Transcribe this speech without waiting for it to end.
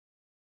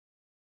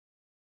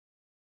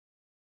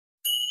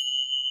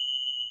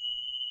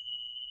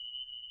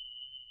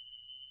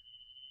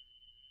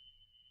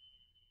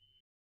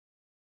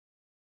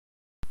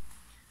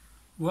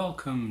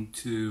Welcome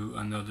to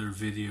another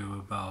video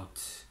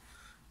about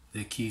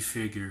the key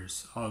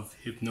figures of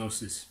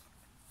hypnosis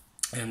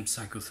and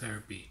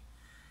psychotherapy.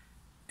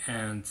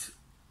 And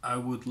I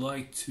would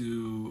like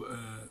to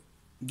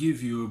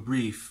give you a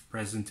brief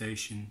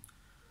presentation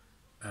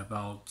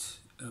about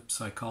a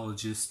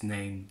psychologist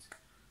named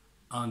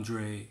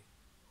André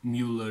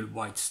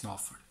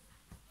Weitzenhoffer.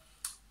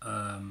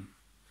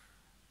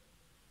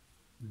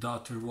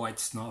 Dr.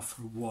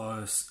 Weitzenhoffer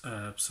was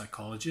a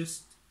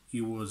psychologist. He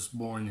was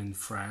born in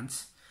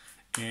France,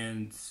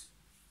 and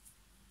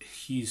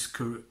his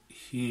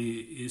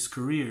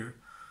career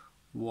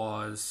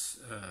was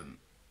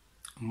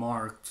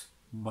marked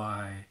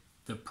by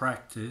the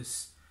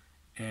practice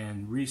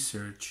and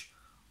research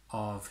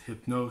of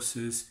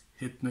hypnosis,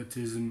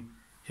 hypnotism,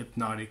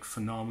 hypnotic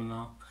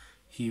phenomena.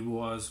 He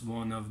was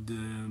one of the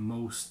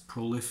most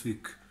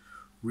prolific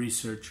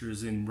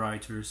researchers and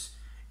writers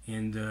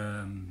in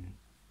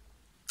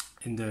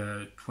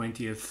the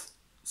 20th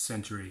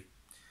century.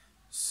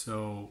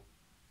 So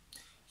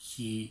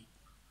he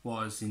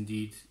was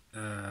indeed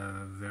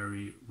a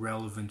very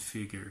relevant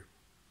figure.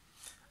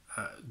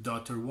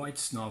 Dr.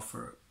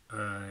 Weitzenhoffer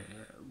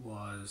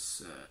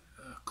was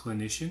a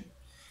clinician.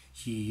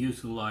 He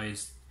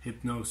utilized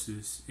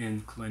hypnosis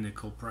in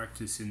clinical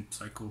practice, in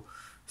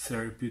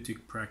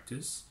psychotherapeutic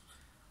practice,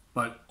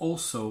 but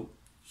also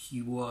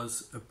he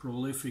was a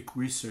prolific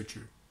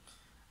researcher.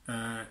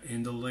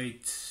 In the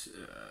late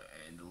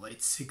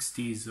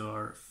 60s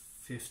or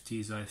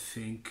 50s, I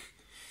think,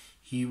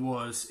 he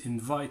was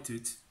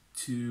invited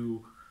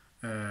to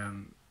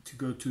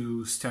go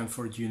to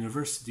Stanford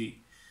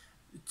University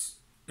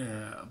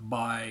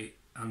by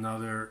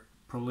another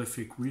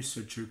prolific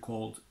researcher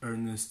called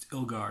Ernest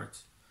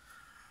Ilgard.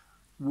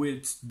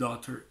 With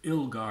Dr.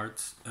 Ilgard,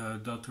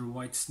 Dr.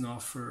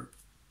 Weitzenhoffer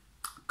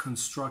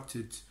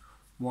constructed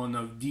one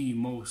of the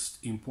most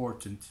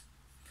important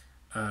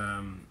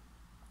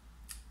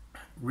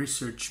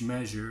research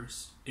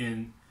measures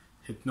in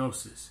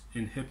hypnosis,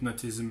 in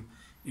hypnotism,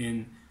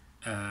 in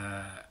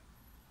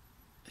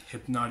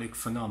hypnotic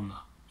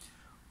phenomena,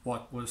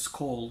 what was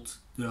called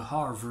the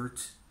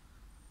Harvard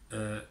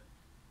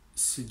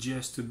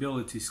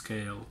suggestibility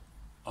scale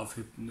of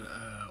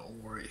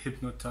or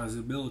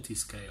hypnotizability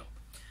scale.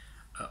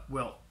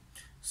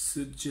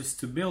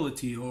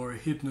 Suggestibility or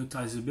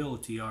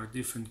hypnotizability are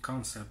different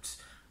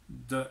concepts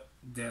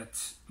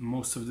that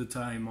most of the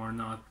time are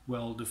not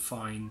well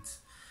defined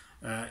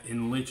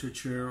in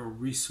literature or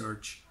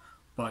research,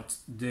 but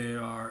they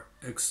are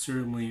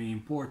extremely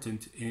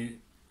important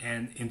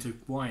and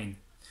intertwined.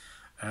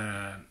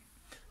 The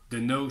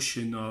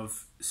notion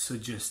of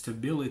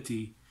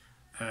suggestibility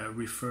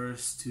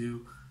refers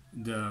to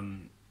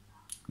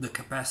the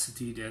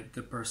capacity that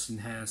the person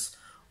has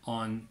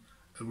on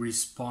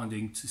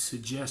responding to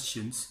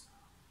suggestions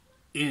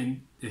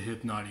in the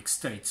hypnotic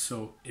state.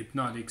 So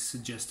hypnotic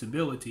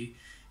suggestibility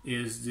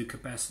is the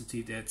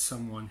capacity that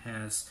someone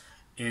has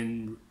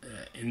in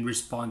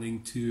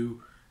responding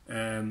to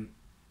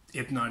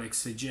hypnotic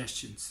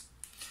suggestions.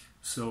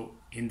 So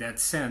in that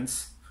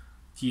sense,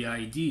 the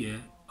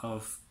idea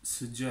of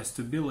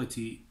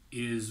suggestibility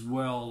is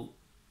well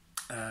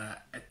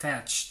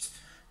attached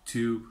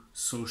to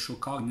social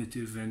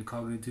cognitive and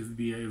cognitive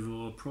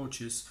behavioral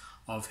approaches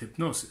of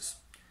hypnosis.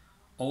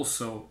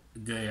 Also,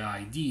 the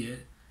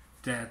idea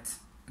that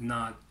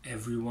not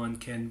everyone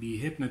can be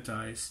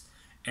hypnotized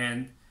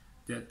and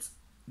that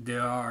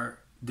there are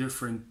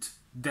different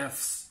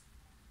depths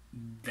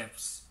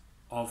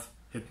of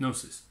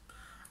hypnosis.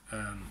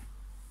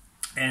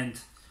 And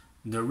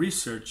the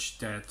research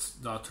that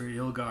Dr.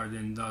 Ilgard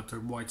and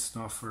Dr.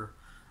 Weitzenhoffer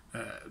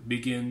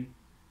begin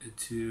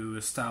to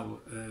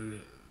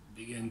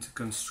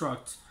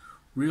construct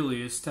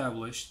really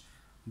established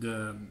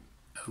the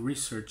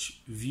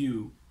research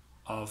view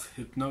of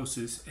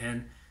hypnosis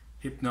and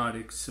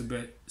hypnotic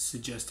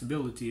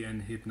suggestibility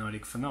and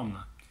hypnotic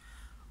phenomena.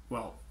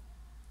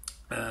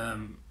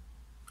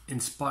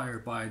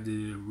 Inspired by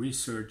the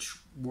research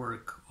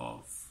work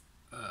of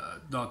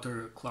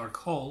Dr. Clark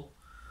Hall,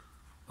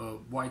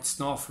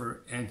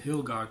 Weitzenhoffer and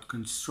Ilgard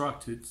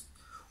constructed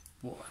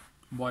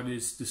what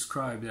is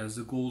described as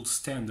the gold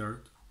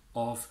standard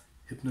of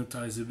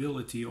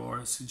hypnotizability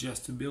or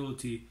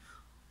suggestibility,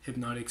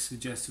 hypnotic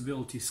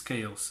suggestibility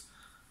scales.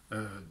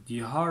 The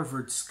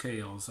Harvard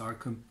scales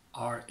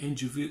are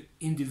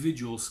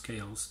individual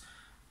scales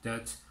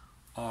that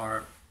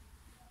are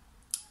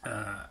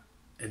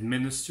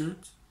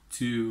administered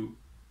to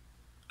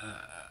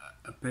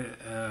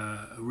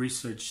a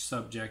research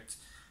subject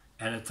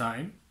at a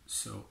time,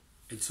 so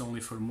it's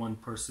only for one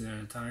person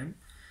at a time.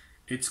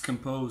 It's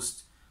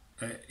composed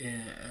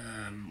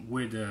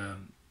with a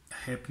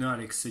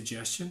hypnotic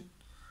suggestion,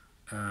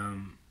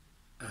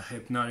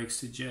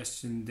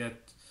 that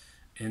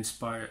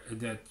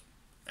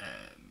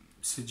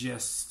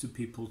suggests to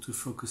people to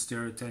focus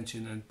their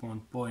attention at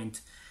one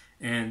point,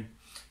 and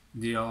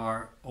there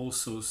are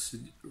also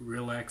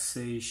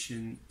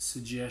relaxation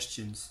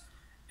suggestions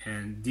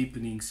and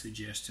deepening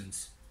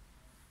suggestions.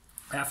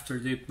 After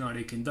the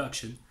hypnotic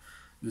induction,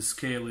 the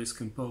scale is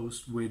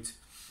composed with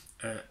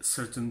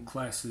certain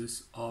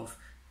classes of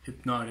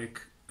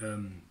hypnotic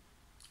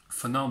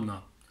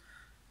phenomena,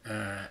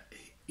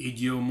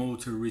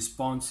 idiomotor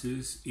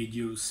responses,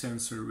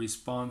 idiosensor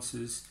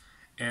responses,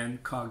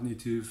 and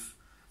cognitive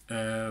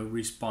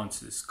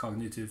responses,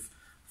 cognitive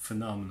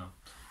phenomena.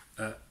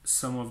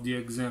 Some of the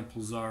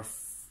examples are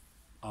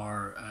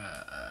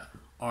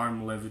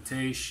arm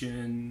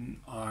levitation,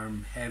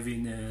 arm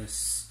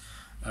heaviness,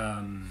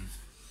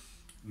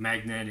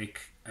 magnetic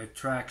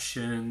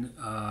attraction,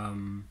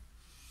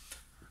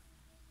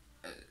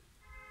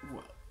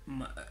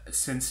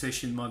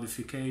 sensation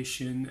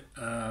modification,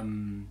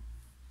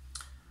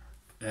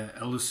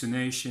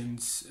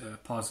 hallucinations,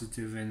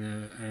 positive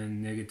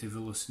and negative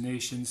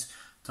hallucinations,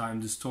 time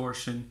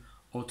distortion,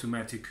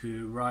 automatic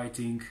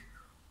writing,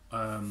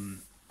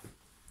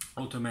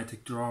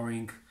 automatic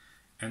drawing,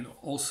 and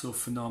also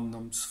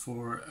phenomena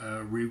for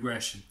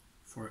regression,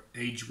 for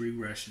age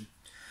regression.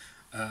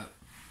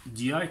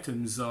 The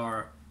items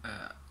are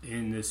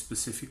in a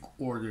specific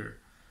order.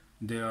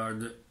 They are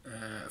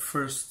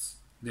first,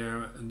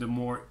 they're the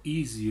more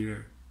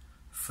easier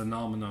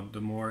phenomena,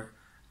 the more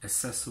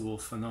accessible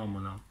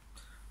phenomena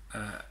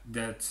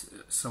that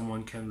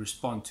someone can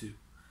respond to,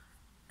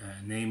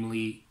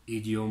 namely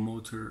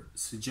idiomotor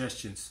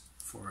suggestions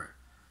for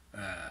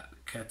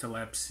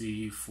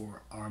catalepsy,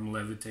 for arm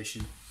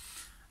levitation.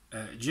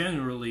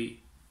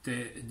 Generally,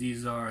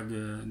 these are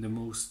the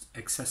most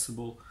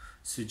accessible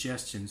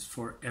suggestions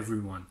for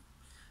everyone.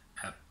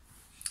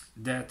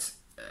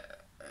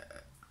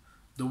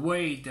 The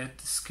way that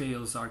the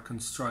scales are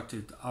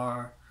constructed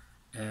are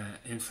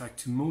in fact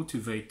to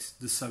motivate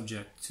the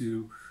subject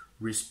to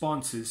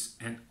responses,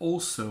 and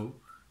also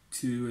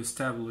to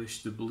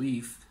establish the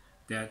belief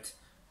that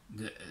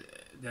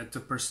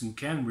the person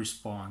can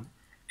respond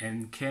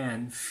and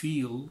can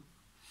feel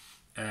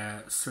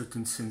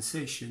certain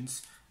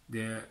sensations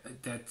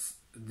that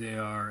they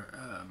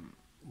are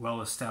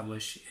well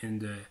established in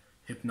the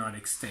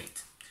hypnotic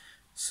state.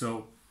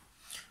 So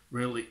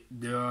really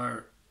there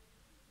are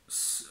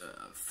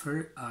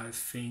I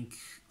think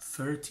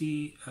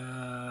 30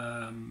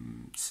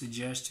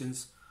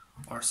 suggestions,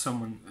 or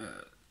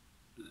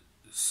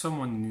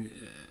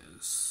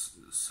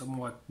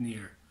somewhat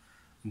near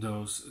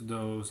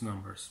those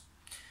numbers.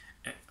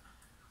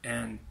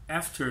 And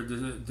after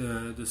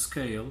the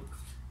scale,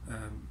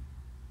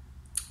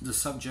 the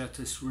subject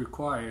is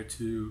required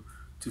to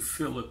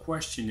fill a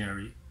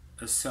questionnaire,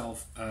 a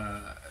self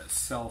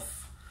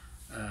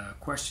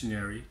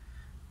questionnaire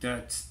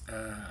that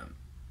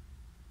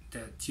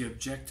the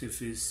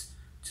objective is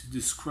to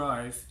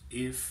describe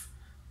if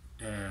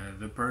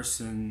the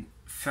person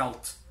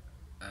felt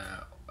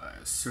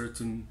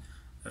certain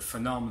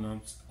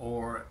phenomena,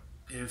 or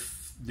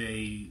if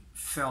they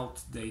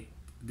felt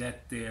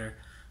that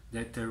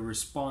their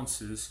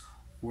responses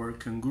were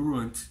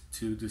congruent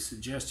to the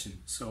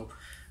suggestion. So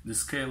the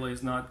scale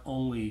is not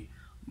only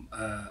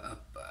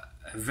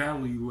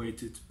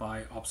evaluated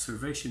by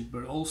observation,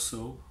 but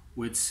also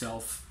with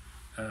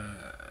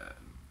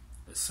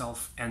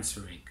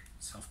self-answering,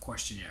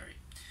 self-questionary.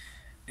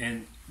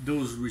 And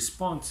those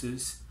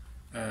responses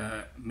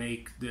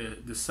make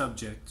the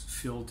subject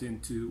filled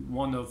into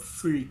one of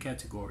three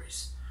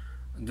categories: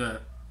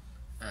 the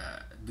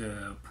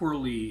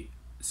poorly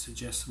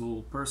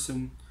suggestible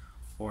person,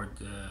 or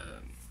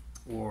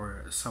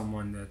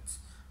someone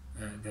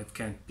that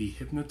can't be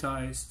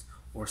hypnotized,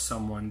 or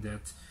someone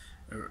that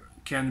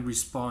can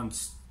respond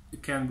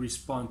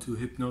to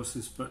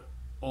hypnosis but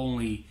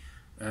only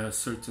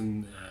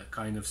certain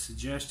kind of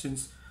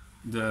suggestions.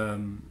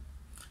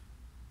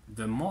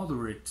 The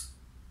moderate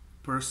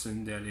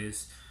person, that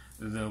is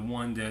the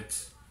one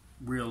that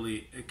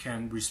really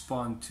can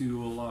respond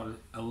to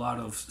a lot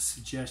of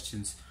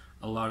suggestions,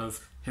 a lot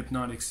of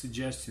hypnotic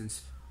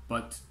suggestions,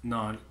 but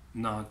not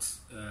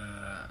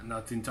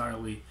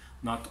entirely,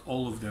 not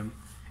all of them.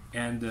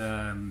 And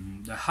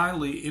the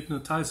highly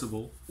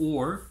hypnotizable,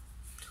 or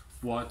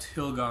what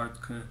Hilgard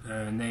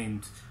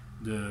named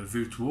the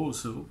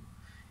virtuoso,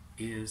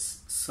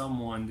 is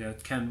someone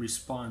that can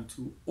respond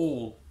to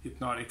all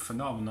hypnotic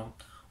phenomena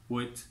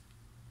with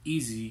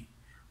easy,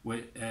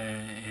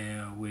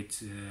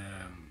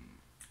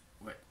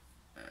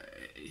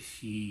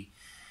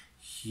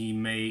 he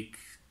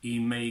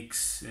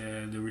makes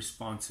the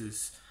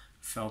responses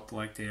felt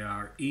like they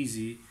are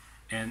easy,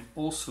 and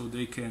also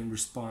they can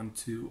respond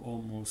to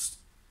almost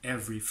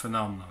every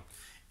phenomenon,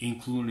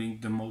 including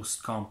the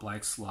most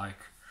complex,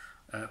 like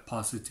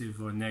positive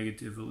or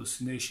negative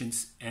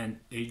hallucinations and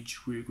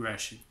age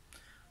regression.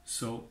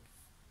 So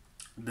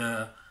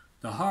the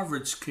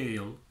Harvard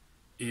scale,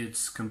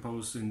 it's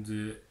composed in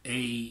the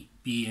A,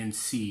 B, and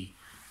C.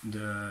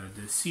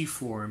 The C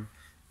form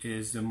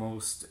is the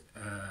most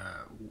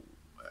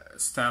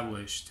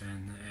established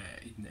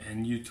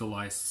and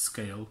utilized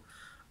scale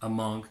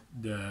among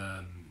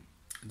the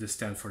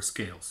Stanford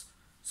scales.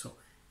 So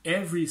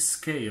every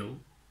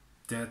scale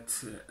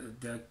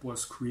that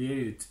was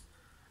created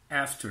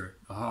after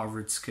the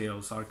Harvard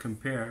scales are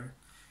compared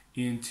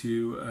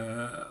into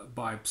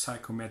by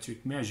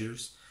psychometric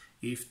measures.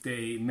 If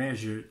they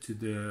measure to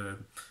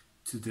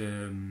to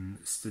the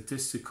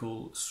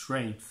statistical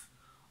strength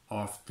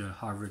of the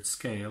Harvard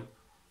scale,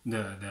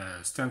 the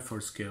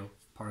Stanford scale,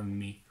 pardon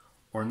me,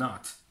 or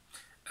not.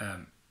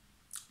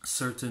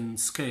 Certain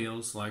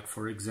scales, like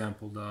for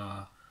example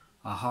a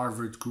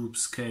Harvard group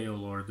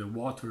scale or the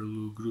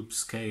Waterloo group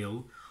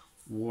scale,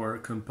 were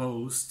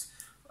composed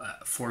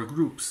for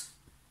groups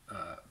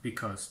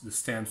because the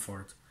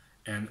Stanford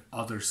and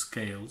other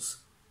scales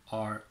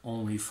are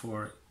only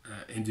for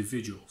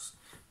individuals.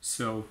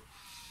 So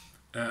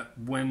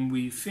when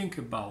we think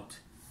about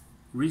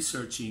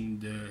researching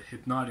the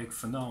hypnotic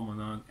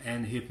phenomenon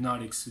and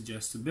hypnotic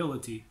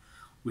suggestibility,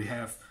 we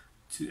have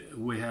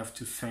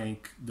to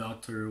thank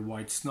Dr.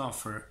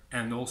 Weitzenhoffer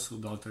and also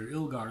Dr.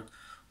 Ilgard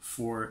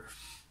for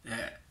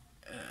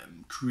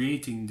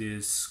creating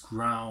this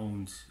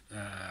ground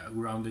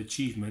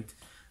achievement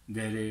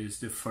that is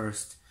the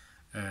first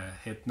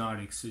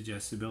hypnotic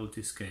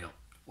suggestibility scale,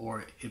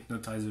 or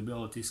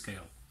hypnotizability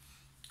scale,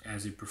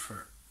 as you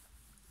prefer.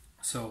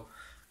 So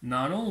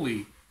not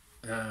only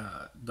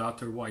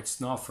Dr.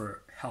 Weitzenhoffer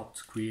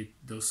helped create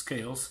those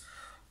scales,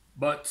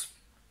 but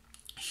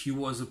he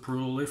was a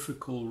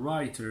prolifical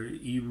writer.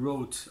 He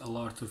wrote a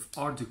lot of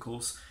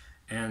articles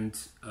and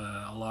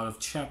a lot of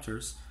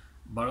chapters,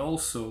 but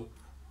also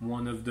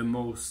one of the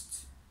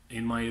most,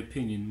 in my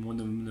opinion, one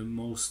of the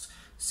most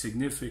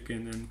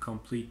significant and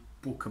complete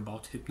book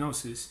about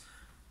hypnosis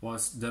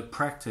was The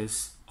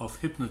Practice of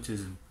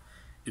Hypnotism.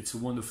 It's a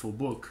wonderful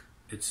book.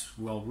 It's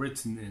well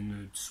written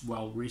and it's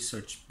well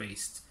research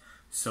based.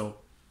 So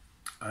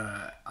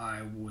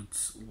I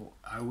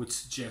would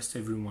suggest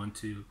everyone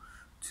to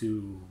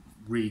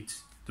read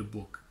the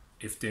book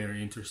if they're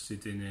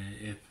interested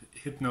in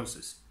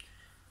hypnosis.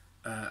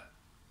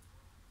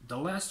 The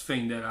last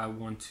thing that I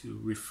want to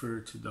refer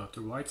to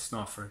Dr.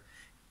 Weitzenhoffer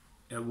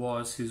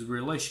was his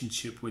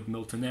relationship with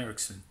Milton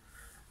Erickson.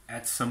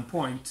 At some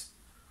point,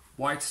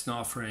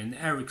 Weitzenhoffer and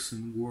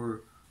Erickson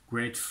were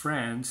great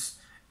friends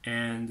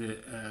and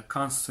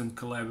constant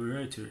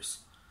collaborators.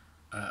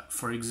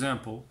 For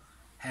example,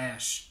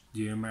 ASH,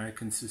 the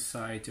American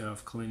Society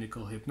of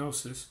Clinical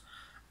Hypnosis,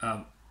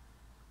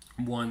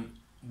 when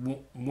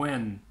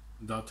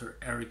Dr.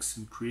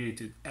 Erickson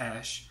created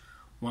ASH,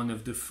 one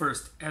of the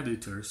first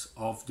editors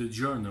of the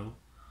Journal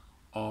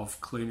of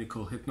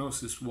Clinical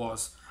Hypnosis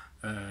was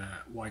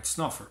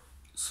Weitzenhoffer.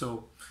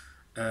 So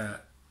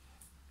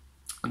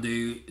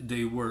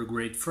they were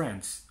great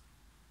friends.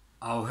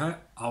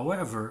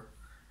 However,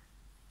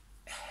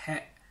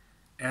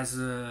 as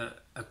an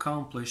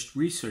accomplished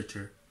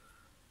researcher,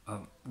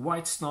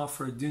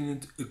 Weitzenhoffer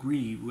didn't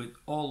agree with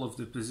all of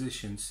the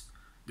positions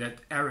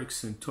that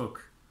Erickson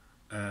took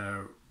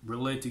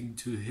relating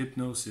to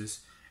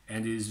hypnosis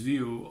and his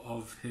view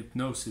of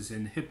hypnosis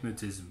and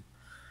hypnotism.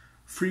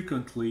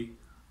 Frequently,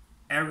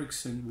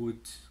 Erickson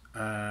would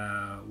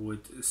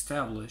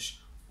establish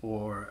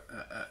or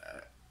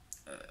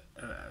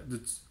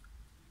the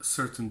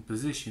certain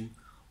position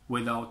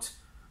without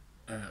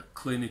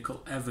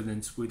clinical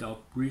evidence,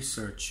 without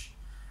research.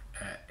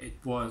 It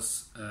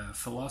was a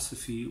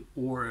philosophy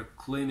or a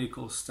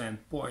clinical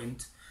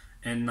standpoint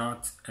and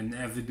not an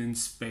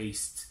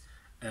evidence-based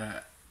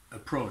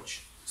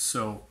approach.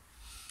 So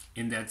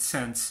in that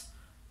sense,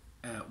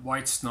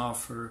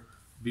 Weitzenhoffer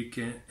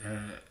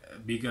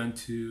began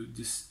to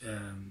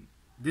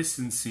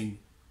distancing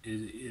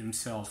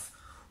himself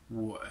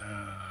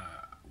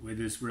with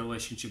his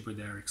relationship with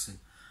Erickson.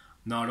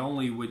 Not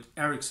only with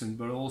Erickson,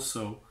 but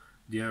also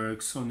the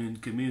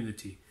Ericksonian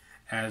community,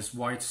 as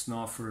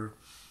Weitzenhoffer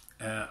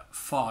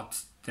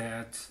thought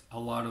that a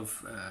lot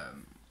of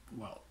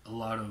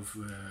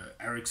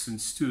Erickson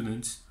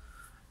students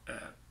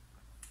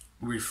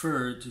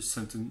refer to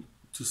certain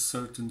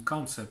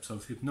concepts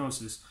of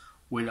hypnosis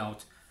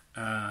without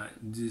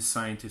the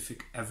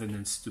scientific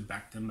evidence to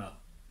back them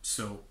up.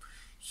 So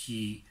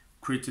he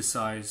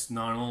criticized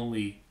not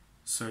only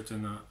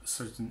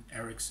certain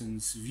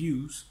Erickson's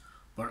views,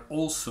 but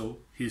also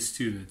his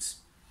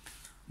students.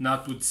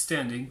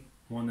 Notwithstanding,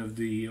 one of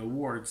the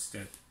awards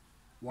that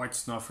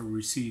Weitzenhoffer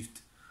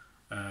received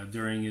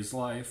during his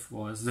life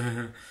was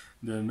the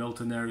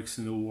Milton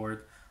Erickson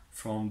Award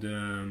from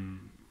the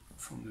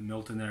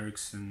Milton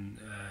Erickson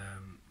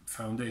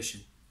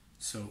Foundation.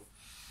 So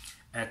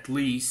at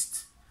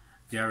least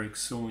the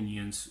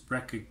Ericksonians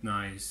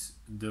recognize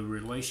the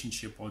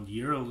relationship, or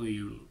the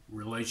early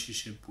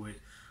relationship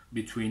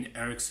between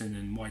Erickson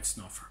and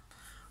Weitzenhoffer.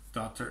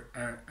 Dr.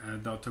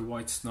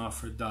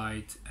 Weitzenhoffer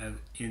died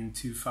in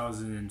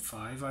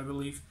 2005, I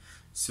believe.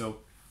 So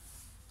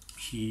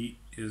he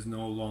is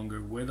no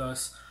longer with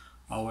us.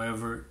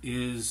 However,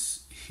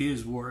 his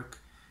work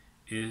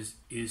is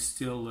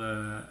still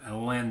a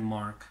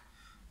landmark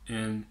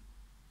in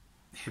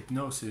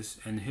hypnosis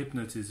and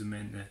hypnotism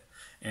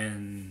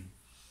and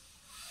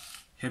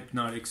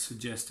hypnotic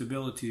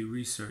suggestibility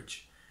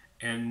research.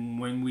 And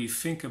when we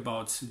think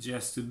about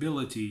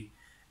suggestibility,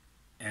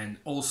 and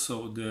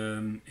also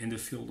in the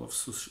field of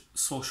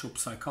social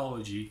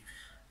psychology,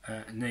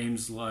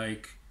 names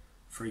like,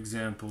 for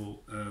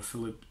example,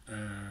 Phil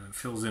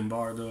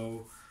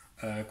Zimbardo,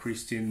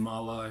 Christine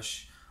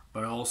Malash,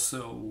 but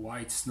also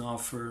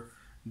Weitzenhoffer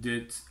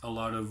did a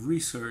lot of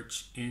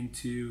research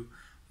into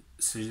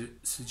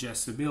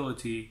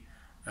suggestibility,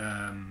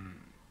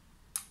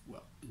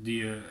 well,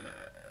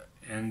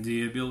 and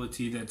the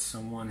ability that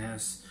someone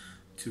has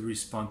to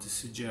respond to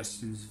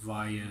suggestions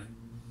via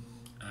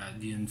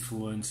the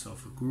influence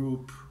of a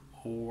group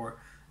or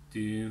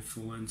the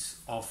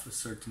influence of a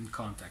certain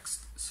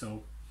context.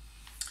 So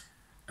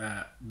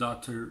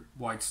Dr.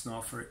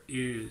 Weitzenhoffer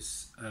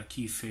is a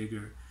key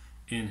figure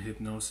in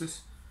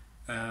hypnosis.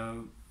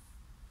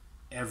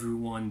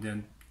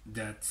 Everyone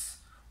that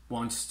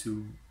wants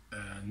to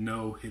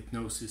know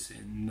hypnosis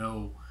and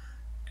know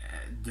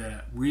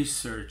the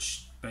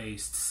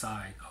research-based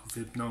side of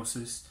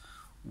hypnosis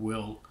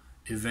will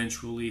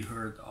eventually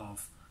heard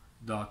of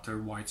Dr.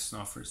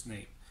 Weitzenhoffer's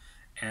name.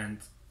 And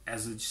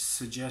as a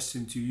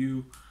suggestion to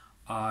you,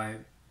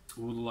 I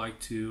would like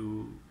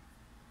to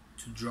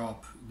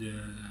drop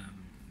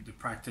the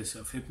practice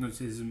of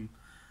hypnotism,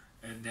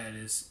 and that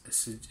is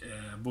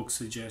a book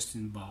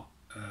suggestion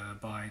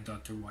by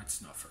Dr.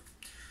 Weitzenhoffer.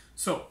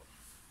 So,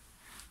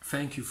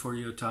 thank you for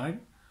your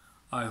time.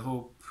 I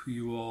hope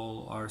you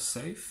all are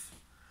safe,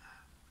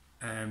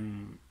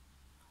 and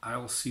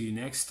I'll see you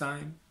next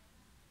time,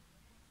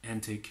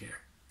 and take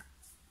care.